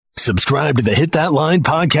Subscribe to the Hit That Line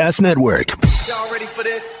Podcast Network. Y'all ready for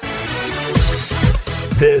this?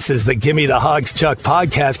 This is the Gimme the Hogs Chuck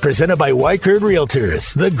podcast presented by Weichert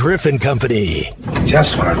Realtors, the Griffin Company.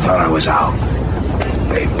 Just when I thought I was out,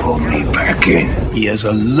 they pulled me back in. He is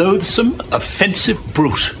a loathsome, offensive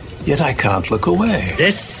brute, yet I can't look away.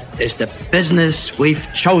 This is the business we've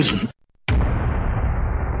chosen.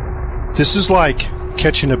 This is like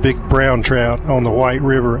catching a big brown trout on the White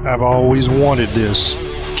River. I've always wanted this.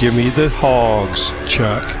 Give me the Hogs,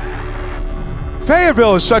 Chuck.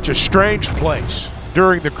 Fayetteville is such a strange place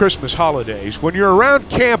during the Christmas holidays. When you're around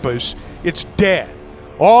campus, it's dead.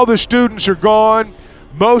 All the students are gone.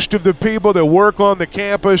 Most of the people that work on the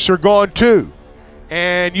campus are gone too.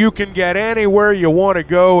 And you can get anywhere you want to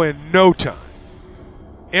go in no time.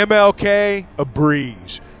 MLK, a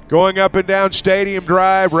breeze. Going up and down Stadium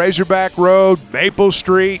Drive, Razorback Road, Maple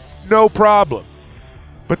Street, no problem.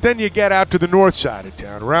 But then you get out to the north side of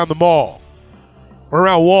town, around the mall, or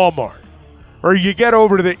around Walmart, or you get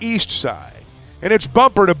over to the east side, and it's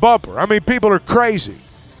bumper to bumper. I mean, people are crazy.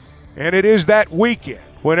 And it is that weekend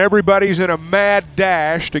when everybody's in a mad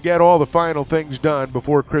dash to get all the final things done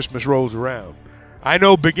before Christmas rolls around. I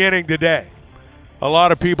know beginning today, a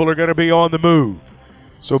lot of people are going to be on the move.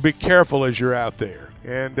 So be careful as you're out there.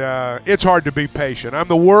 And it's hard to be patient. I'm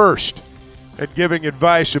the worst at giving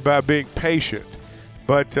advice about being patient.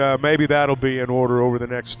 But maybe that'll be in order over the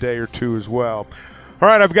next day or two as well. All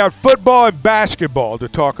right, I've got football and basketball to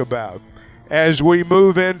talk about as we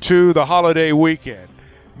move into the holiday weekend.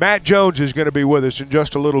 Matt Jones is going to be with us in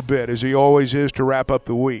just a little bit, as he always is, to wrap up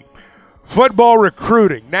the week. Football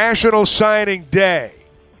recruiting, National Signing Day.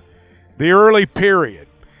 The early period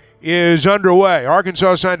is underway.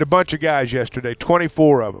 Arkansas signed a bunch of guys yesterday,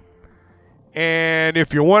 24 of them. And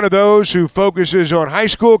if you're one of those who focuses on high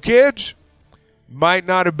school kids, might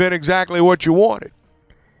not have been exactly what you wanted.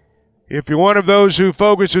 If you're one of those who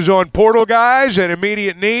focuses on portal guys and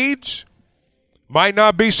immediate needs, might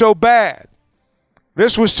not be so bad.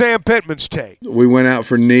 This was Sam Pittman's take. We went out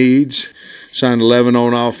for needs, signed 11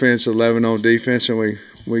 on offense, 11 on defense, and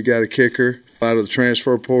we got a kicker out of the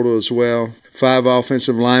transfer portal as well. 5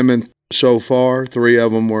 offensive linemen so far. 3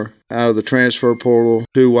 of them were out of the transfer portal.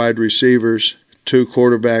 2 wide receivers, 2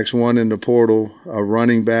 quarterbacks, 1 in the portal, a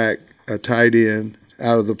running back, a tight end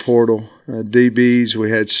out of the portal. DBs, we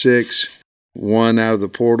had 6, 1 out of the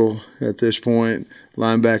portal at this point.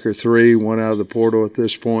 Linebacker 3, 1 out of the portal at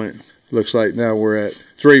this point. Looks like now we're at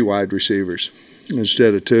 3 wide receivers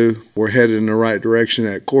instead of 2. We're headed in the right direction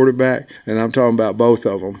at quarterback, and I'm talking about both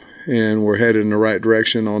of them. And we're headed in the right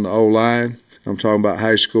direction on the O-line. I'm talking about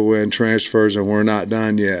high school and transfers, and we're not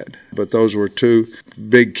done yet. But those were 2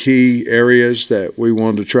 big key areas that we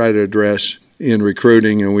wanted to try to address in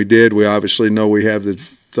recruiting, and we did. We obviously know we have the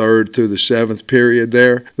 3rd through the 7th period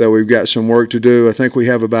there that we've got some work to do. I think we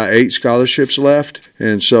have about 8 scholarships left,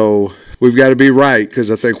 and so we've got to be right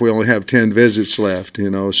because I think we only have 10 visits left,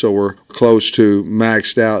 so we're close to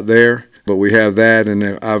maxed out there. But we have that, and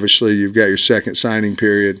then obviously you've got your second signing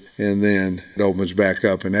period, and then it opens back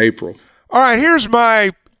up in April. All right, here's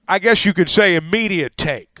my, I guess you could say, immediate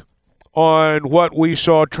take on what we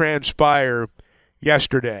saw transpire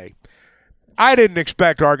yesterday. I didn't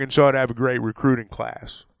expect Arkansas to have a great recruiting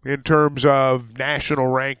class in terms of national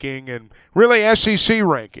ranking and really SEC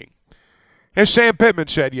ranking. As Sam Pittman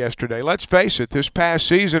said yesterday, let's face it, this past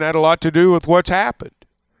season had a lot to do with what's happened,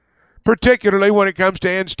 particularly when it comes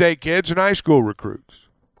to in-state kids and high school recruits.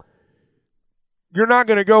 You're not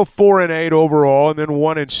going to go 4-8 overall and then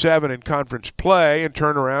 1-7 in conference play and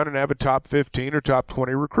turn around and have a top 15 or top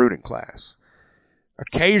 20 recruiting class.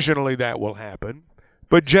 Occasionally that will happen.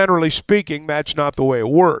 But generally speaking, that's not the way it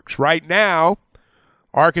works. Right now,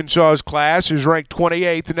 Arkansas's class is ranked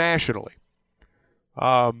 28th nationally.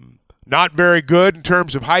 Not very good in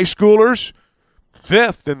terms of high schoolers.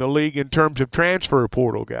 5th in the league in terms of transfer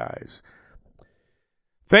portal guys.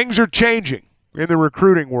 Things are changing in the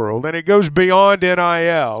recruiting world, and it goes beyond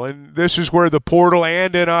NIL. And this is where the portal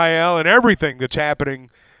and NIL and everything that's happening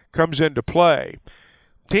comes into play.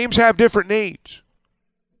 Teams have different needs.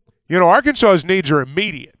 Arkansas's needs are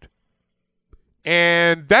immediate.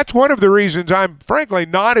 And that's one of the reasons I'm, frankly,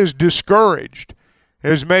 not as discouraged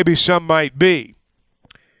as maybe some might be.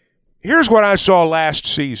 Here's what I saw last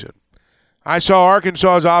season. I saw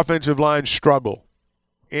Arkansas's offensive line struggle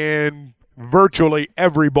in virtually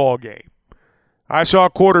every ball game. I saw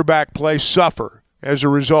quarterback play suffer as a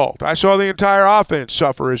result. I saw the entire offense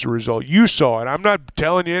suffer as a result. You saw it. I'm not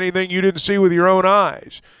telling you anything you didn't see with your own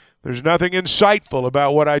eyes. There's nothing insightful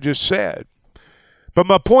about what I just said. But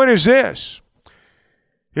my point is this.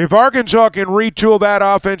 If Arkansas can retool that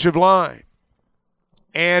offensive line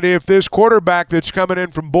And if this quarterback that's coming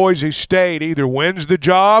in from Boise State either wins the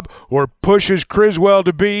job or pushes Criswell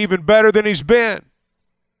to be even better than he's been,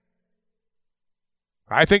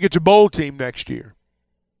 I think it's a bowl team next year.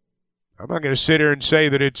 I'm not going to sit here and say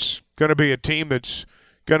that it's going to be a team that's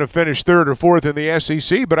going to finish third or fourth in the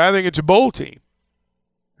SEC, but I think it's a bowl team.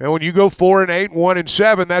 And when you go 4-8,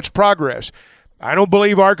 1-7, that's progress. I don't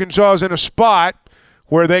believe Arkansas is in a spot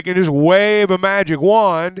where they can just wave a magic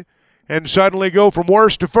wand and suddenly go from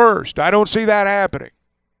worst to first. I don't see that happening.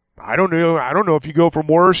 I don't know if you go from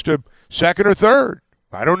worst to second or third.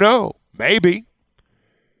 I don't know. Maybe.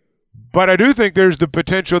 But I do think there's the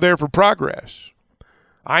potential there for progress.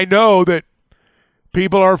 I know that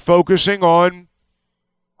people are focusing on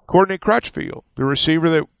Courtney Crutchfield, the receiver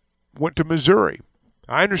that went to Missouri.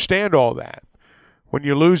 I understand all that. When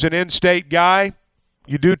you lose an in-state guy,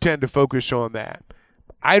 you do tend to focus on that.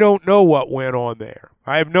 I don't know what went on there.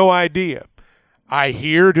 I have no idea. I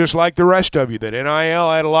hear, just like the rest of you, that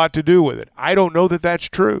NIL had a lot to do with it. I don't know that that's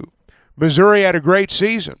true. Missouri had a great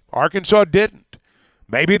season. Arkansas didn't.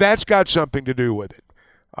 Maybe that's got something to do with it.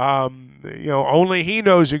 Only he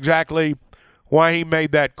knows exactly why he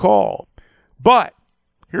made that call. But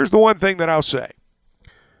here's the one thing that I'll say.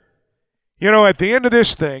 At the end of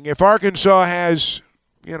this thing, if Arkansas has,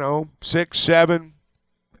 6, 7,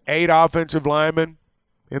 8 offensive linemen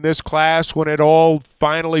in this class when it all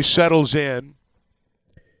finally settles in,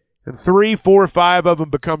 and 3, 4, 5 of them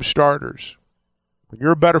become starters, and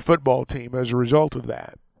you're a better football team as a result of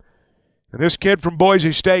that. And this kid from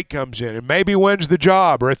Boise State comes in and maybe wins the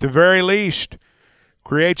job, or at the very least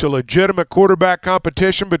creates a legitimate quarterback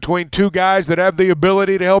competition between two guys that have the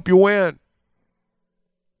ability to help you win.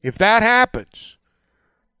 If that happens,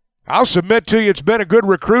 I'll submit to you it's been a good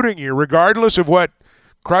recruiting year, regardless of what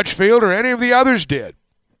Crutchfield or any of the others did.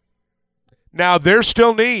 Now, there's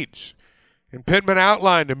still needs, and Pittman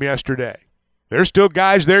outlined them yesterday. There's still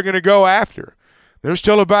guys they're going to go after. There's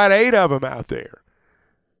still about 8 of them out there,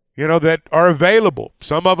 that are available.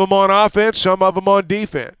 Some of them on offense, some of them on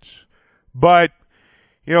defense. But,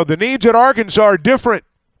 the needs at Arkansas are different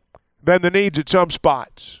than the needs at some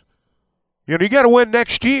spots. You got to win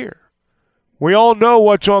next year. We all know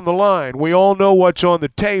what's on the line. We all know what's on the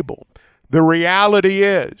table. The reality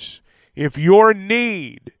is, if your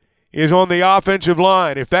need is on the offensive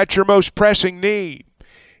line, if that's your most pressing need,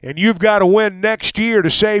 and you've got to win next year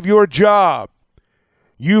to save your job,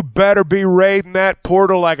 you better be raiding that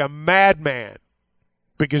portal like a madman,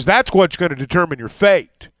 because that's what's going to determine your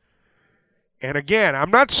fate. And again,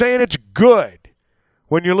 I'm not saying it's good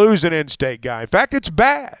when you lose an in-state guy. In fact, it's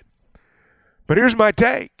bad. But here's my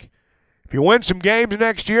take. If you win some games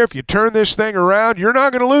next year, if you turn this thing around, you're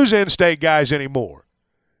not going to lose in-state guys anymore.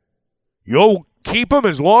 You'll keep them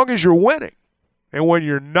as long as you're winning. And when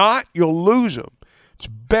you're not, you'll lose them. It's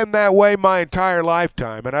been that way my entire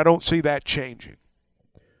lifetime, and I don't see that changing.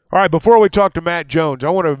 All right, before we talk to Matt Jones, I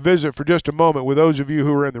want to visit for just a moment with those of you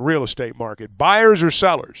who are in the real estate market. Buyers or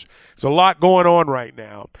sellers? There's a lot going on right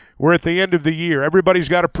now. We're at the end of the year. Everybody's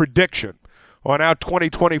got a prediction on how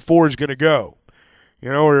 2024 is going to go.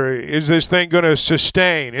 Or is this thing going to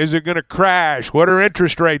sustain? Is it going to crash? What are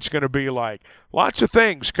interest rates going to be like? Lots of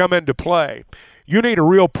things come into play. You need a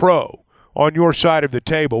real pro on your side of the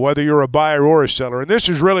table, whether you're a buyer or a seller. And this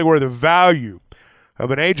is really where the value of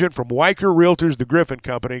an agent from Weicker Realtors, the Griffin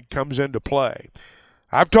Company, comes into play.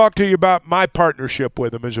 I've talked to you about my partnership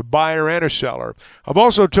with them as a buyer and a seller. I've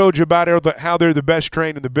also told you about how they're the best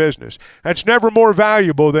trained in the business. That's never more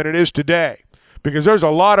valuable than it is today, because there's a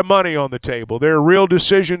lot of money on the table. There are real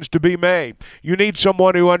decisions to be made. You need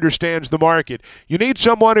someone who understands the market. You need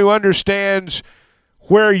someone who understands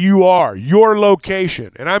where you are, your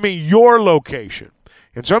location. And I mean your location.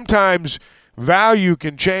 And sometimes value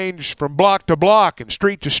can change from block to block and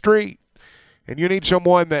street to street. And you need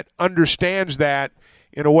someone that understands that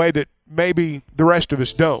in a way that maybe the rest of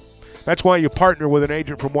us don't. That's why you partner with an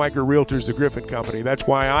agent from Weicker Realtors, the Griffin Company. That's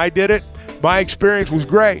why I did it. My experience was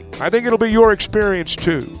great. I think it'll be your experience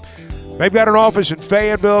too. They've got an office in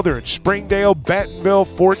Fayetteville. They're in Springdale, Bentonville,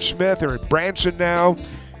 Fort Smith. They're in Branson now.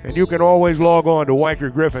 And you can always log on to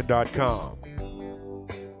WeicherGriffin.com.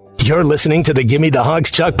 You're listening to the Gimme the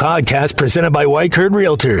Hogs Chuck podcast presented by Weicker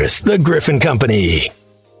Realtors, the Griffin Company.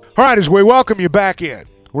 All right, as we welcome you back in,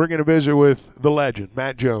 we're going to visit with the legend,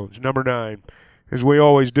 Matt Jones, number 9, as we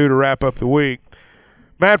always do to wrap up the week.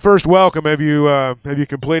 Matt, first, welcome. Have you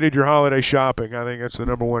completed your holiday shopping? I think that's the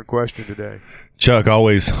number one question today. Chuck,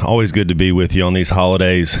 always good to be with you on these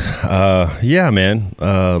holidays. Yeah, man,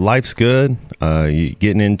 life's good. You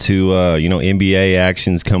getting into NBA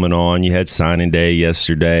actions coming on. You had signing day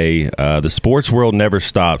yesterday. The sports world never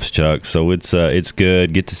stops, Chuck. So it's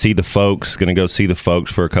good. Get to see the folks. Going to go see the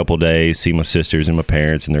folks for a couple days. See my sisters and my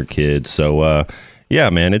parents and their kids. So yeah,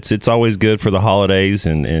 man, it's always good for the holidays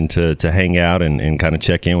and to hang out and kind of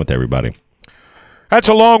check in with everybody. That's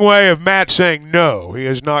a long way of Matt saying no. He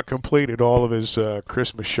has not completed all of his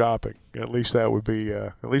Christmas shopping. At least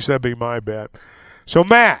that'd be my bet. So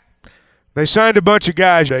Matt, they signed a bunch of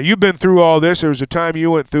guys. You've been through all this. There was a time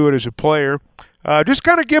you went through it as a player. Just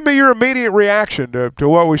kind of give me your immediate reaction to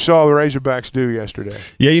what we saw the Razorbacks do yesterday.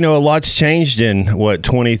 Yeah, a lot's changed in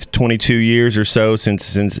 22 years or so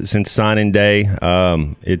since signing day.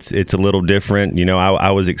 It's a little different.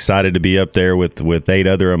 I was excited to be up there with 8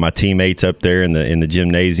 other of my teammates up there in the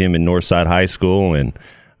gymnasium in Northside High School, and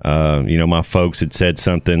my folks had said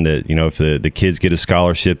something that if the kids get a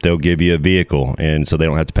scholarship, they'll give you a vehicle, and so they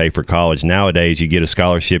don't have to pay for college. Nowadays, you get a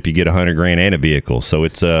scholarship, you get $100,000 and a vehicle, so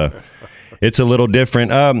it's a little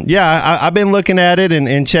different. I've been looking at it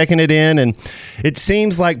and checking it in, and it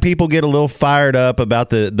seems like people get a little fired up about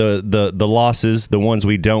the losses, the ones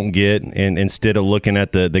we don't get, and instead of looking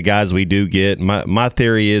at the guys we do get. My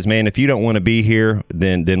theory is, man, if you don't want to be here,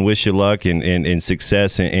 then wish you luck and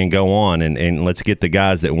success and go on, and let's get the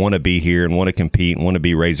guys that want to be here and want to compete and want to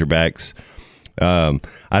be Razorbacks.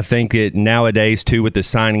 I think that nowadays, too, with the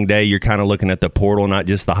signing day, you're kind of looking at the portal, not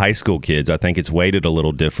just the high school kids. I think it's weighted a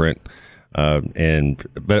little different.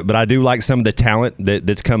 But I do like some of the talent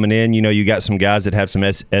that's coming in. You got some guys that have some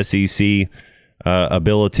SEC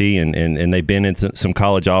ability, and they've been in some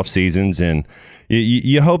college off seasons, and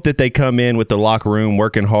you hope that they come in with the locker room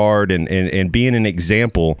working hard and being an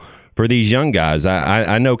example for these young guys.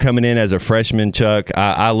 I know coming in as a freshman, Chuck,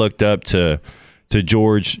 I looked up to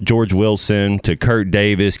George Wilson, to Kurt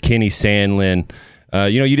Davis, Kenny Sandlin.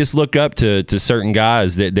 You just look up to certain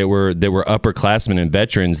guys that were upperclassmen and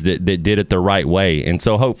veterans that did it the right way. And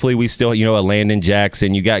so hopefully we still, a Landon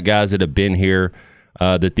Jackson, you got guys that have been here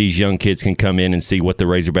that these young kids can come in and see what the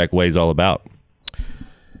Razorback way is all about.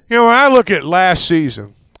 When I look at last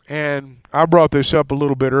season, and I brought this up a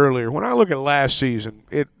little bit earlier, when I look at last season,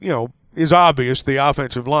 it, is obvious the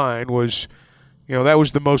offensive line was, that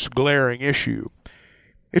was the most glaring issue.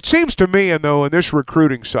 It seems to me, though, in this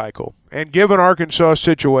recruiting cycle, and given Arkansas'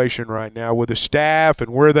 situation right now with the staff and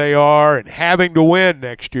where they are and having to win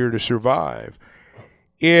next year to survive,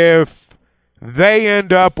 if they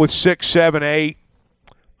end up with 6, 7, 8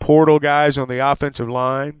 portal guys on the offensive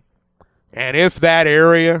line, and if that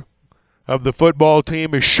area of the football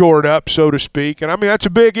team is shored up, so to speak, and I mean that's a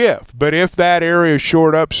big if, but if that area is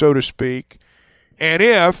shored up, so to speak, and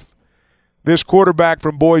if this quarterback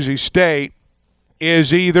from Boise State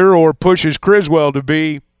is either or pushes Criswell to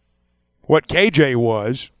be what KJ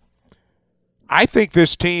was, I think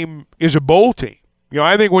this team is a bowl team.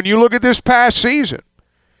 I think when you look at this past season,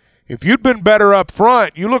 if you'd been better up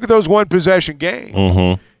front, you look at those one-possession games.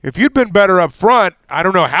 Mm-hmm. If you'd been better up front, I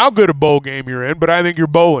don't know how good a bowl game you're in, but I think you're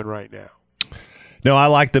bowling right now. No, I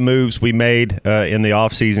like the moves we made in the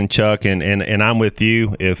offseason, Chuck, and I'm with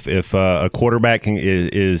you. If a quarterback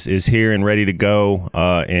is here and ready to go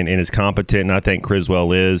and is competent, and I think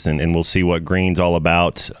Criswell is, and we'll see what Green's all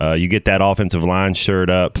about, you get that offensive line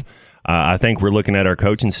shored up. I think we're looking at our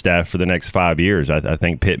coaching staff for the next 5 years. I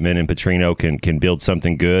think Pittman and Petrino can build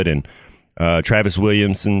something good, and Travis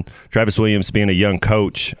Williams being a young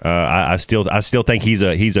coach, I still think he's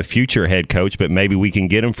a future head coach, but maybe we can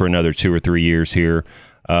get him for another 2 or 3 years here.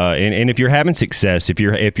 And if you're having success, if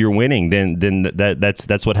you're winning, then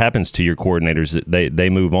that's what happens to your coordinators. They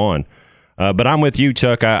move on. But I'm with you,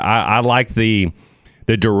 Chuck. I like the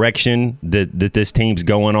direction that this team's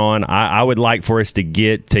going on. I would like for us to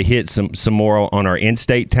hit some more on our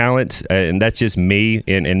in-state talent, and that's just me,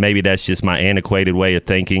 and maybe that's just my antiquated way of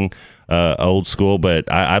thinking. Old school,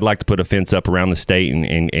 but I'd like to put a fence up around the state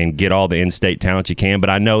and get all the in-state talent you can. But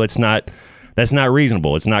I know that's not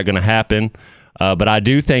reasonable. It's not going to happen. But I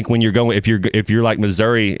do think when you're going, if you're like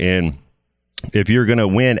Missouri, and if you're going to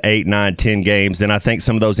win 8, 9, 10 games, then I think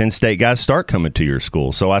some of those in-state guys start coming to your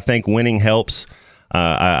school. So I think winning helps.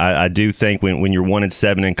 I do think when you're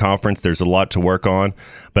 1-7 in conference, there's a lot to work on.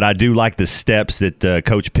 But I do like the steps that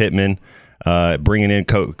Coach Pittman. Bringing in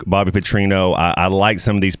Bobby Petrino, I like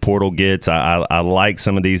some of these portal gets. I like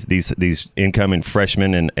some of these incoming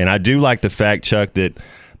freshmen, and I do like the fact, Chuck, that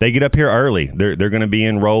they get up here early. They're going to be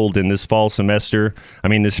enrolled in this spring semester,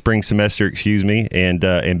 and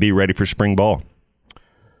be ready for spring ball.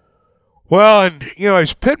 Well, and,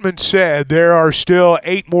 as Pittman said, there are still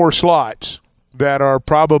 8 more slots that are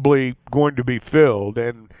probably going to be filled.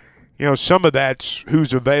 And, some of that's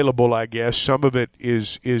who's available, I guess. Some of it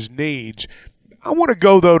is needs. I want to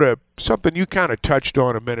go, though, to something you kind of touched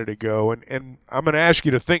on a minute ago. And I'm going to ask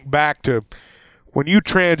you to think back to when you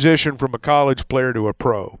transitioned from a college player to a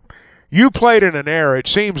pro. You played in an era, it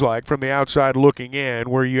seems like, from the outside looking in,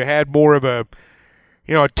 where you had more of a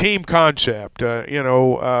team concept, at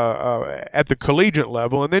the collegiate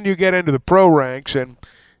level, and then you get into the pro ranks, and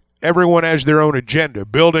everyone has their own agenda.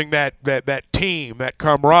 Building that team, that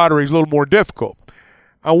camaraderie is a little more difficult.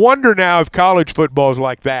 I wonder now if college football is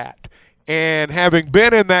like that, and having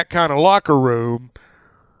been in that kind of locker room,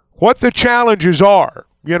 what the challenges are.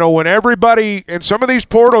 When everybody, and some of these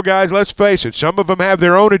portal guys, let's face it, some of them have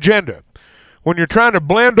their own agenda. When you're trying to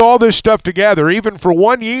blend all this stuff together, even for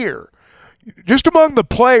 1 year, just among the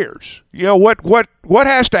players, what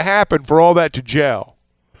has to happen for all that to gel?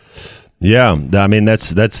 Yeah, I mean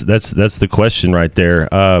that's the question right there.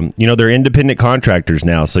 They're independent contractors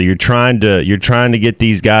now, so you're trying to get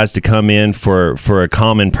these guys to come in for a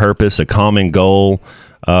common purpose, a common goal,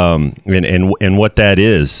 and what that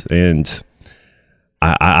is. And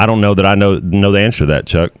I don't know that I know the answer to that,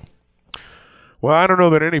 Chuck. Well, I don't know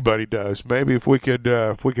that anybody does. Maybe if we could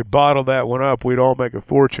bottle that one up, we'd all make a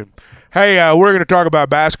fortune. Hey, we're going to talk about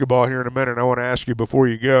basketball here in a minute. I want to ask you before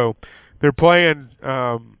you go. They're playing.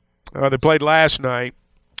 They played last night,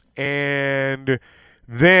 and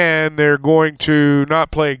then they're going to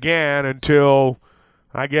not play again until,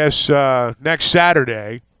 I guess, next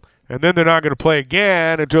Saturday, and then they're not going to play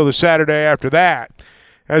again until the Saturday after that.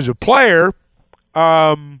 As a player,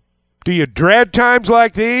 do you dread times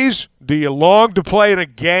like these? Do you long to play in a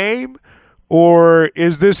game? Or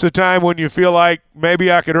is this a time when you feel like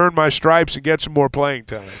maybe I could earn my stripes and get some more playing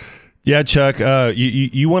time? Yeah, Chuck,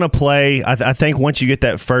 you want to play. I think once you get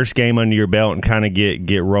that first game under your belt and kind of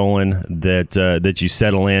get rolling, that you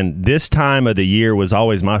settle in. This time of the year was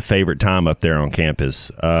always my favorite time up there on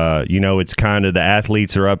campus. It's kind of the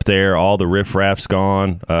athletes are up there, all the riffraff's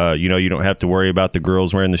gone. You don't have to worry about the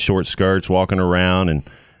girls wearing the short skirts walking around and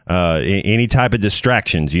any type of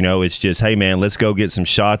distractions. It's just, hey man, let's go get some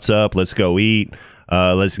shots up, let's go eat.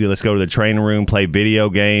 Let's go to the training room, play video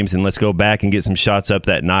games, and let's go back and get some shots up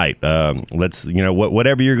that night.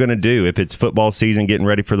 Whatever you're going to do. If it's football season, getting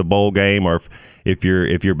ready for the bowl game, or if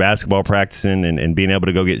you're basketball practicing and being able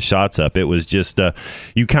to go get shots up, it was just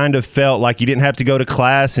you kind of felt like you didn't have to go to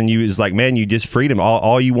class, and you was like, man, you just freedom.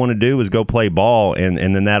 All you want to do is go play ball, and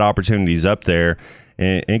then that opportunity's up there.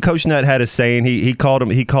 And Coach Nutt had a saying. He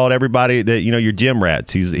called everybody that your gym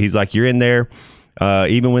rats. He's like, you're in there.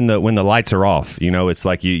 Even when the lights are off, it's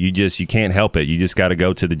like you can't help it. You just got to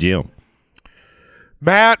go to the gym.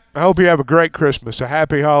 Matt, I hope you have a great Christmas, a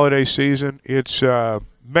happy holiday season. It's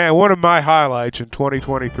one of my highlights in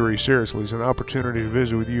 2023. Seriously, is an opportunity to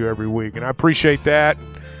visit with you every week, and I appreciate that.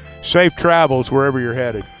 Safe travels wherever you're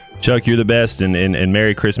headed. Chuck, you're the best, and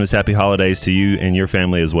Merry Christmas, Happy Holidays to you and your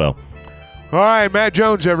family as well. All right, Matt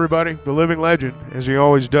Jones, everybody, the living legend, as he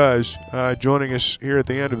always does, joining us here at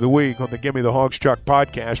the end of the week on the Gimme the Hogs Chuck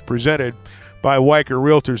podcast, presented by Weicker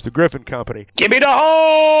Realtors, the Griffin Company. Gimme the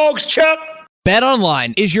Hogs, Chuck!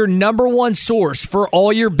 BetOnline is your number one source for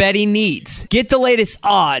all your betting needs. Get the latest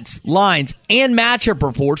odds, lines, and matchup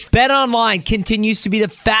reports. BetOnline continues to be the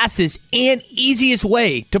fastest and easiest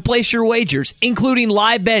way to place your wagers, including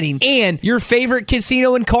live betting and your favorite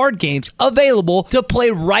casino and card games available to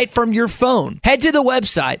play right from your phone. Head to the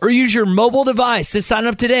website or use your mobile device to sign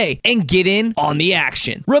up today and get in on the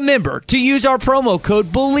action. Remember to use our promo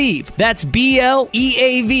code BELIEVE, that's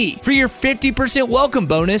BLEAV, for your 50% welcome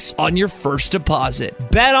bonus on your first deposit.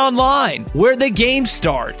 Bet online, where the game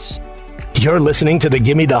starts. You're listening to the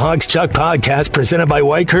Gimme the Hogs Chuck podcast presented by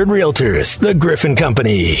Weicker Realtors, the Griffin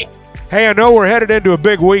Company. Hey, I know we're headed into a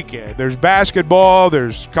big weekend. There's basketball,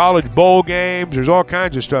 there's college bowl games, there's all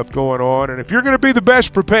kinds of stuff going on. And if you're going to be the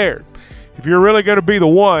best prepared, if you're really going to be the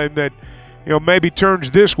one that maybe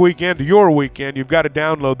turns this weekend to your weekend, you've got to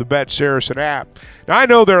download the Bet Saracen app. Now, I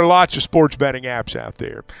know there are lots of sports betting apps out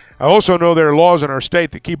there. I also know there are laws in our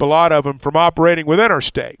state that keep a lot of them from operating within our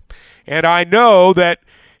state. And I know that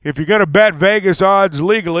if you're going to bet Vegas odds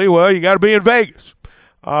legally, well, you got to be in Vegas.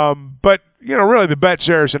 But, really the Bet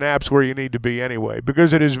Saracen app's where you need to be anyway,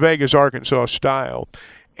 because it is Vegas, Arkansas style.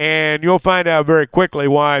 And you'll find out very quickly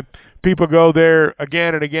why people go there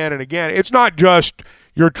again and again and again. It's not just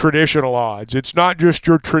your traditional odds. It's not just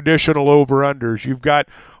your traditional over-unders. You've got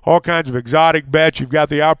all kinds of exotic bets. You've got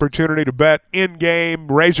the opportunity to bet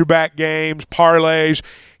in-game, Razorback games, parlays.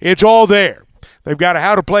 It's all there. They've got a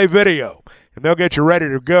how-to-play video. and they'll get you ready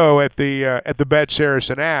to go at the Bet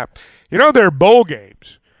Saracen app. You know, there are bowl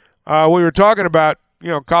games. We were talking about,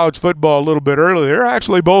 college football a little bit earlier. They're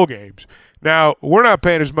actually bowl games. Now, we're not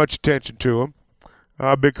paying as much attention to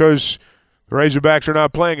them because the Razorbacks are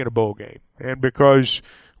not playing in a bowl game and because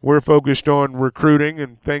we're focused on recruiting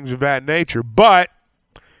and things of that nature. But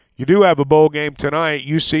you do have a bowl game tonight,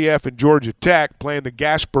 UCF and Georgia Tech playing the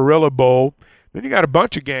Gasparilla Bowl. Then you got a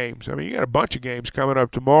bunch of games. You got a bunch of games coming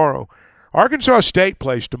up tomorrow. Arkansas State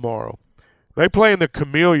plays tomorrow. They play in the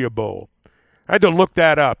Camellia Bowl. I had to look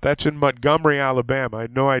that up. That's in Montgomery, Alabama. I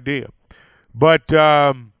had no idea. But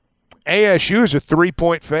ASU is a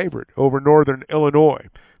 3-point favorite over Northern Illinois.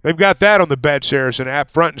 They've got that on the Bet Saracen app,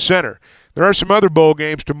 front and center. There are some other bowl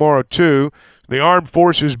games tomorrow, too. The Armed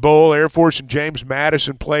Forces Bowl, Air Force and James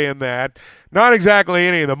Madison play in that. Not exactly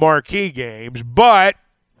any of the marquee games, but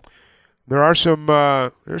there are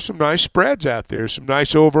there's some nice spreads out there, some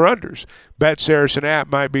nice over-unders. Bet Saracen app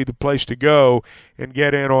might be the place to go and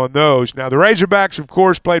get in on those. Now, the Razorbacks, of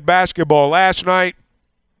course, played basketball last night.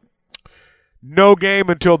 No game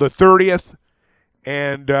until the 30th.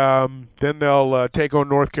 And then they'll take on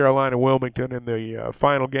North Carolina Wilmington in the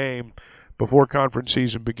final game before conference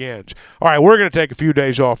season begins. All right, we're going to take a few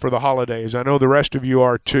days off for the holidays. I know the rest of you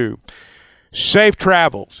are too. Safe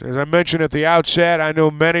travels. As I mentioned at the outset, I know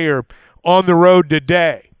many are on the road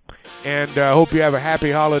today. And I hope you have a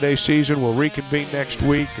happy holiday season. We'll reconvene next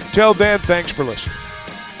week. Until then, thanks for listening.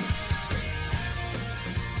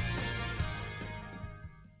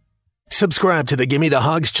 Subscribe to the Gimme the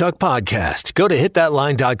Hogs Chuck podcast. Go to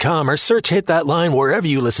hitthatline.com or search Hit That Line wherever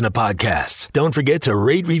you listen to podcasts. Don't forget to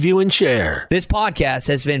rate, review, and share. This podcast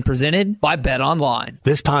has been presented by Bet Online.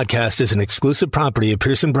 This podcast is an exclusive property of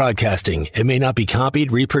Pearson Broadcasting. It may not be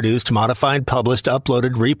copied, reproduced, modified, published,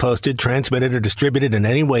 uploaded, reposted, transmitted, or distributed in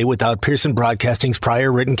any way without Pearson Broadcasting's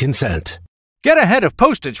prior written consent. Get ahead of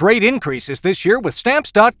postage rate increases this year with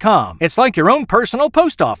Stamps.com. It's like your own personal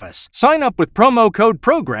post office. Sign up with promo code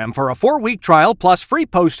PROGRAM for a 4-week trial plus free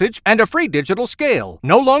postage and a free digital scale.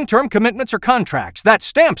 No long-term commitments or contracts. That's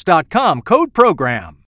Stamps.com, code PROGRAM.